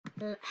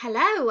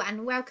Hello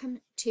and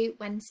welcome to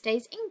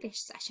Wednesday's English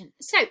session.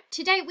 So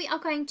today we are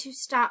going to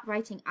start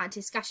writing our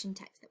discussion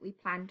text that we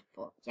planned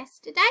for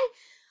yesterday.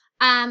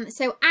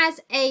 So as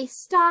a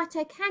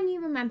starter, can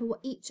you remember what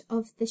each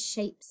of the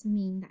shapes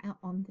mean that are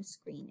on the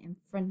screen in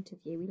front of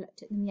you? We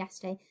looked at them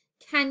yesterday.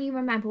 Can you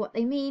remember what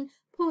they mean?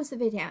 Pause the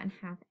video and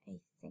have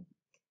a think.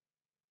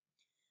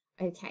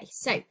 Okay,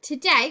 so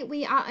today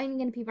we are only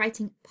going to be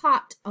writing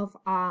part of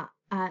our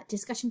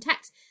discussion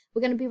text.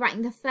 We're going to be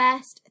writing the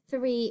first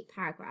 3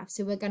 paragraphs.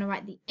 So we're going to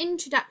write the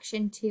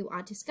introduction to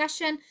our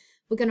discussion.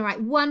 We're going to write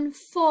 1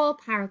 for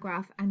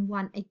paragraph and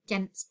 1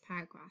 against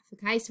paragraph.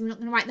 Okay, so we're not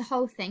going to write the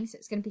whole thing. So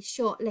it's going to be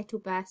short little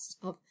bursts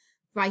of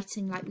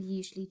writing like we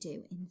usually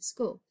do in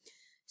school.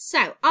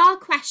 So our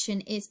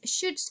question is,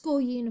 should school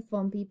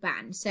uniform be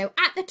banned? So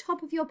at the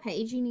top of your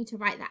page, you need to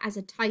write that as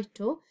a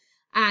title.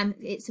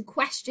 It's a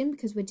question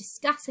because we're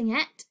discussing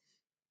it.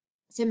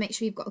 So make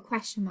sure you've got a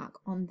question mark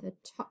on the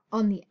top,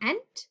 on the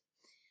end.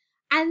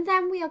 And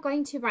then we are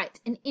going to write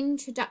an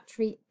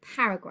introductory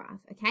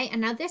paragraph, okay?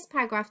 And now this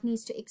paragraph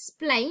needs to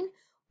explain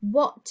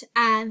what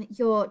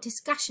your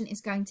discussion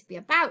is going to be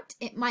about.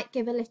 It might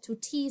give a little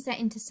teaser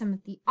into some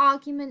of the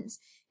arguments.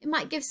 It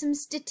might give some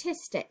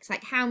statistics,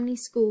 like how many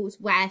schools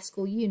wear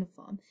school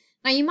uniform.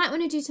 Now, you might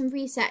want to do some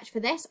research for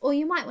this, or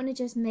you might want to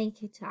just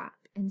make it up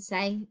and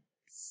say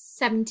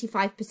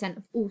 75%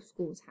 of all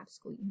schools have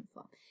school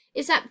uniform.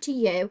 It's up to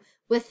you.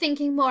 We're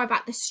thinking more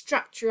about the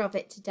structure of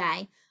it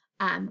today.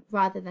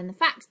 Rather than the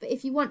facts, but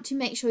if you want to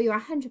make sure you're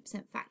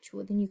 100%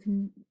 factual, then you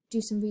can do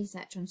some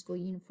research on school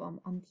uniform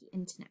on the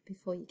internet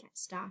before you get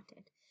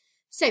started.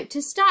 So to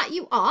start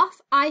you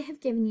off, I have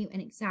given you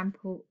an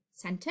example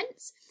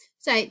sentence.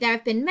 So there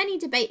have been many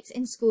debates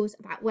in schools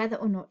about whether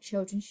or not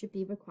children should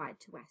be required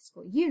to wear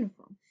school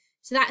uniform.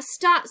 So that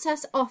starts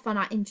us off on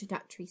our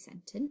introductory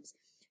sentence.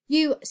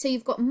 So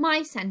you've got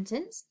my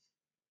sentence.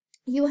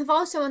 You have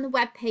also on the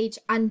web page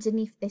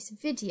underneath this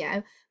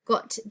video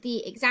got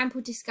the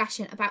example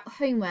discussion about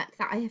homework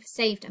that I have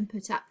saved and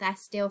put up there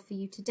still for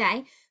you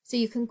today. So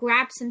you can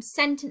grab some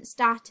sentence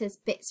starters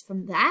bits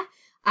from there,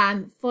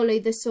 follow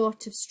the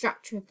sort of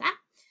structure of that.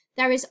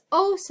 There is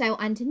also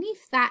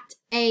underneath that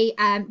a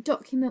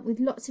document with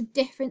lots of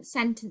different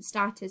sentence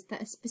starters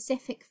that are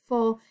specific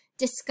for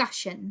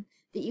discussion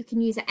that you can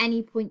use at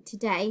any point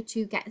today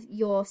to get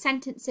your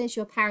sentences,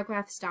 your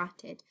paragraph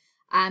started.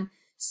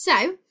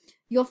 So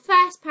your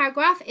first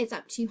paragraph is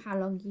up to how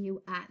long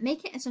you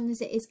make it, as long as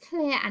it is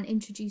clear and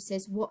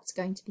introduces what's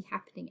going to be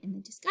happening in the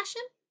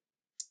discussion.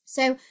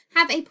 So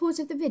have a pause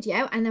of the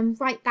video and then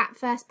write that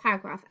first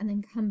paragraph and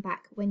then come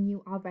back when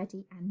you are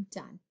ready and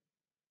done.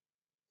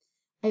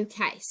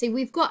 Okay, so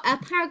we've got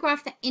a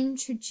paragraph that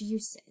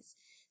introduces.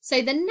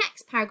 So the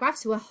next paragraph,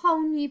 so a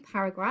whole new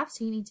paragraph,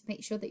 so you need to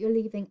make sure that you're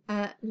leaving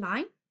a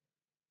line,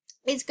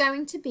 is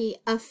going to be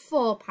a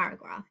for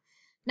paragraph.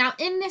 Now,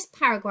 in this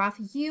paragraph,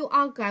 you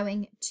are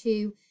going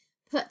to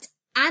put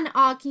an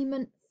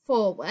argument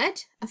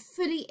forward, a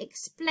fully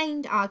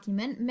explained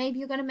argument. Maybe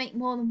you're going to make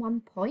more than one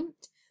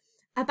point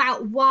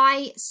about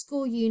why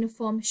school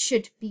uniform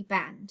should be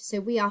banned. So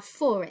we are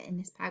for it in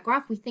this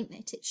paragraph. We think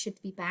that it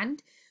should be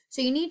banned.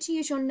 So you need to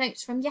use your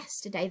notes from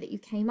yesterday that you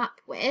came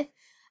up with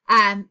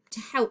to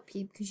help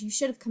you, because you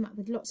should have come up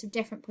with lots of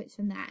different points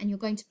from there, and you're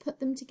going to put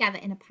them together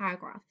in a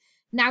paragraph.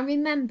 Now,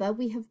 remember,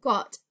 we have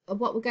got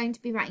what we're going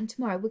to be writing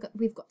tomorrow.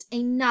 We've got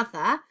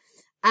another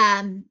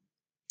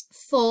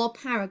for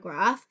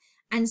paragraph.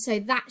 And so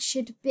that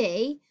should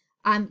be,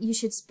 you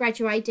should spread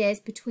your ideas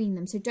between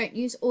them. So don't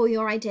use all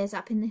your ideas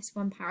up in this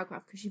one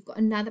paragraph, because you've got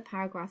another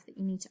paragraph that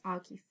you need to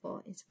argue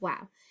for as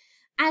well.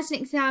 As an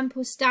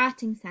example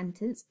starting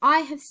sentence, I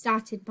have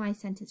started my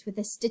sentence with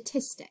a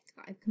statistic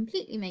that I've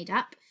completely made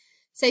up.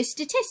 So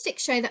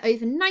statistics show that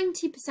over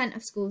 90%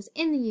 of schools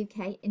in the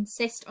UK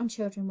insist on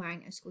children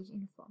wearing a school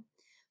uniform.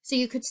 So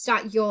you could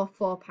start your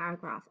for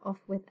paragraph off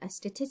with a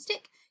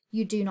statistic.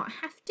 You do not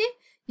have to.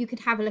 You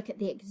could have a look at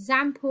the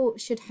example,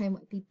 should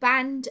homework be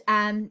banned,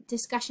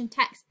 discussion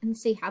text, and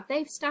see how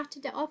they've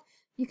started it off.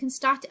 You can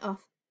start it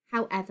off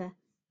however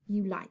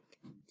you like.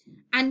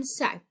 And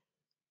so,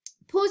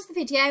 pause the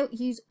video,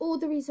 use all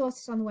the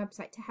resources on the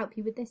website to help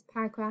you with this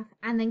paragraph,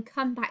 and then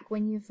come back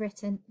when you've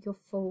written your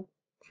full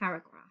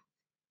paragraph.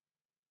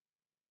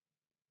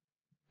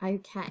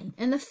 Okay,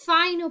 and the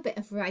final bit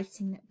of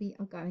writing that we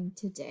are going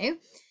to do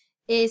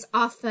is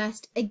our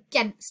first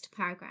against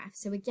paragraph.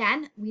 So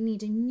again, we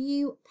need a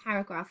new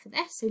paragraph for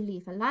this, so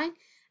leave a line.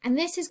 And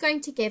this is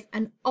going to give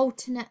an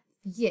alternate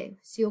view.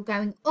 So you're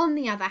going on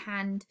the other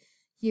hand,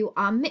 you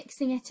are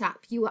mixing it up.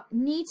 You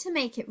need to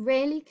make it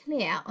really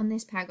clear on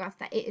this paragraph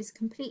that it is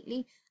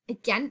completely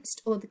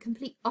against or the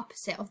complete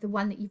opposite of the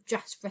one that you've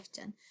just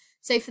written.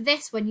 So for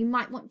this one, you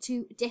might want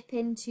to dip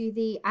into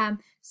the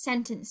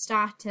sentence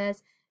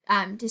starters,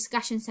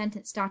 discussion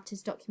sentence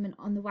starters document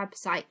on the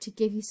website to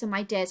give you some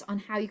ideas on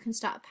how you can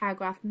start a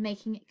paragraph,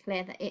 making it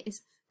clear that it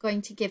is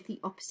going to give the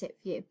opposite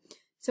view.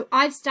 So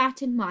I've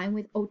started mine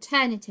with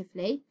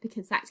alternatively,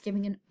 because that's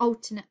giving an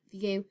alternate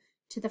view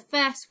to the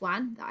first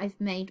one that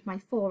I've made my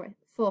four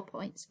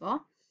points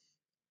for.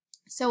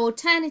 So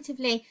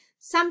alternatively,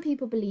 some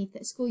people believe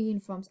that school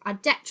uniforms are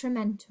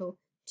detrimental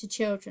to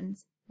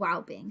children's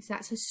well-being. So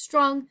that's a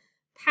strong,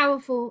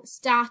 powerful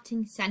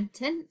starting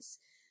sentence.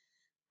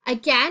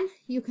 Again,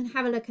 you can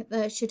have a look at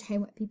the should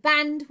homework be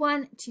banned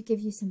one to give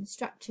you some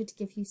structure, to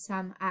give you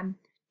some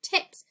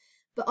tips.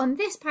 But on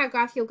this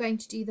paragraph, you're going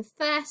to do the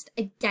first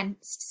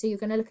against. So you're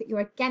going to look at your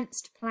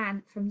against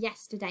plan from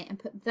yesterday and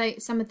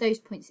put some of those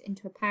points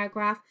into a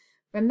paragraph.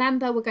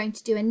 Remember, we're going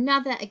to do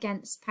another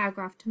against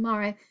paragraph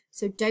tomorrow,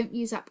 so don't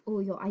use up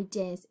all your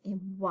ideas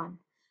in one.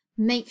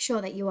 Make sure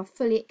that you are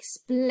fully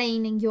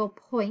explaining your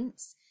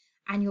points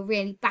and you're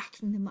really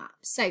backing them up.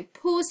 So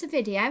pause the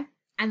video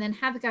and then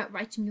have a go at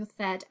writing your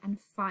third and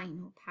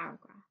final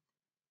paragraph.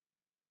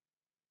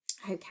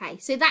 Okay,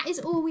 so that is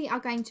all we are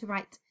going to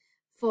write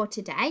for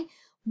today.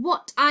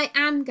 What I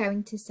am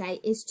going to say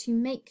is to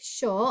make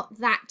sure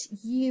that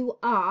you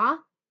are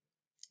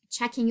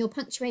checking your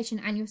punctuation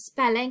and your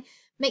spelling.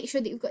 Make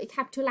sure that you've got your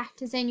capital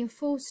letters in, your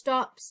full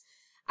stops.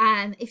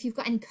 If you've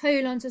got any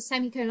colons or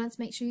semicolons,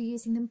 make sure you're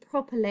using them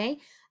properly.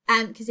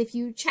 Because if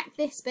you check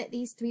this bit,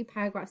 these 3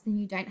 paragraphs, then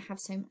you don't have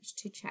so much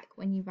to check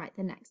when you write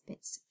the next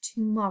bits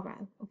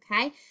tomorrow.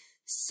 Okay,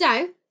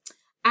 so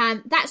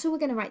that's all we're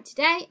going to write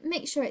today.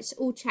 Make sure it's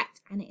all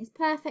checked and it is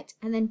perfect.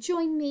 And then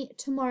join me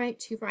tomorrow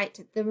to write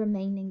the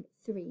remaining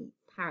 3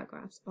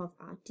 paragraphs of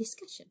our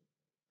discussion.